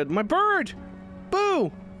looking good. My bird!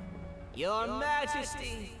 Boo! Your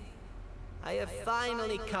Majesty, I have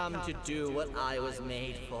finally come to do what I was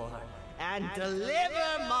made for, and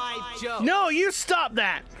deliver my joke. No, you stop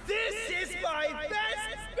that! This is my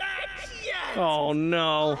best match yet! Oh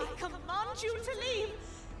no. I command you to leave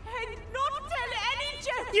and not tell any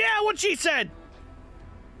joke. Yeah, what she said!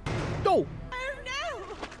 Go! Oh no!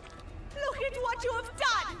 Look at what you have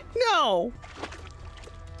done! No!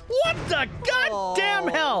 What the goddamn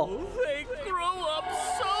hell? They grow up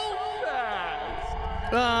so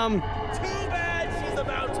fast! Too bad she's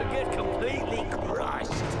about to get completely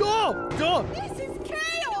crushed. Oh! Oh! This is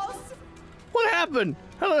chaos! What happened?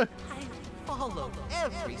 I followed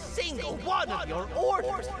every single one of your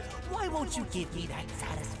orders. Why won't you give me that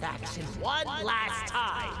satisfaction one last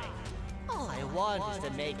time? All I want is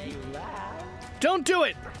to make you laugh. Don't do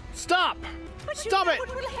it! Stop! But Stop you know it!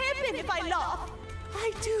 what will happen if I laugh?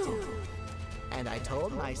 I do. And I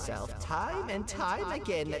told myself time and time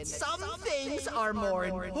again that some things are more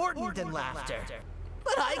important than laughter.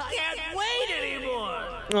 But I can't wait anymore!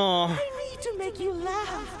 Oh. I need to make you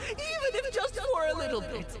laugh, even if just for a little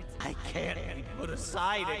bit. I can't be put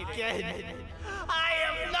aside again. I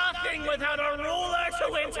am nothing without a ruler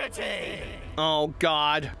to entertain. Oh,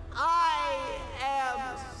 God. I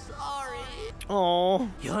am sorry. Oh.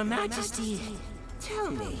 Your Majesty, tell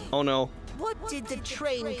me. Oh, no. What did the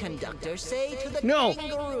train conductor say to the No.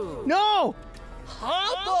 kangaroo? No!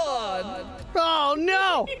 Hop on! Oh,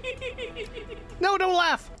 no! No, don't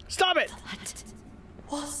laugh! Stop it! That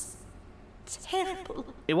was terrible.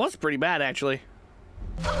 It was pretty bad, actually.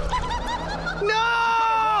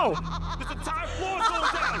 No! This entire floor's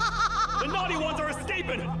going down! The naughty ones are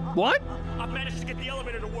escaping! What? I've managed to get the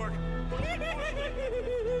elevator to work.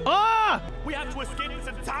 Ah! We have to escape this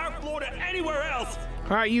entire floor to anywhere else!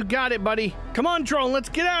 Alright, you got it, buddy. Come on, drone, let's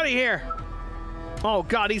get out of here. Oh,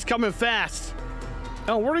 God, he's coming fast.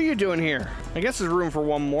 Oh, what are you doing here? I guess there's room for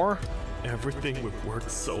one more. Everything we've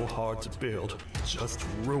worked so hard to build, just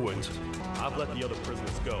ruined. I've let the other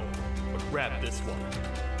prisoners go, but grab this one.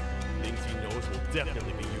 Things he knows will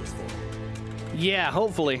definitely be useful. Yeah,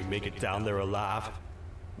 hopefully. Make it down there alive.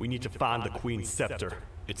 We need to find the Queen's scepter.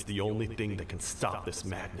 It's the only thing that can stop this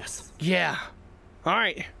madness. Yeah.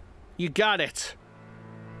 Alright, you got it.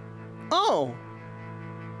 Oh.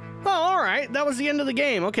 Oh, alright, that was the end of the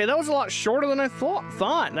game. Okay, that was a lot shorter than I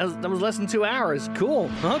thought. That was less than 2 hours.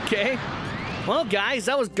 Cool, okay. Well, guys,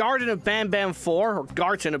 that was Garten of Ban Ban 4, or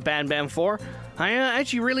Garten of Ban Ban 4. I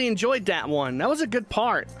actually really enjoyed that one. That was a good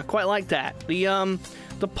part. I quite liked that.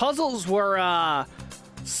 The puzzles were,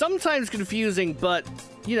 sometimes confusing, but,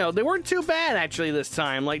 you know, they weren't too bad, actually, this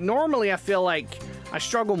time. Like, normally I feel like I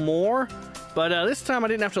struggle more, but this time I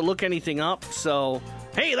didn't have to look anything up, so...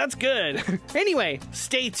 Hey, that's good. Anyway,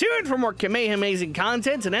 stay tuned for more KamehaMAZING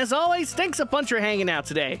content, and as always, thanks a bunch for hanging out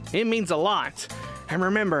today. It means a lot. And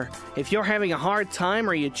remember, if you're having a hard time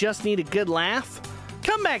or you just need a good laugh,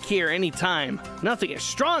 come back here anytime. Nothing is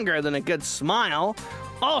stronger than a good smile.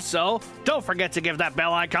 Also, don't forget to give that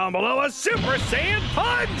bell icon below a Super Saiyan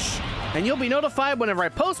punch! And you'll be notified whenever I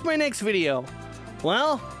post my next video.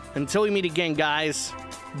 Well, until we meet again, guys,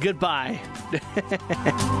 goodbye.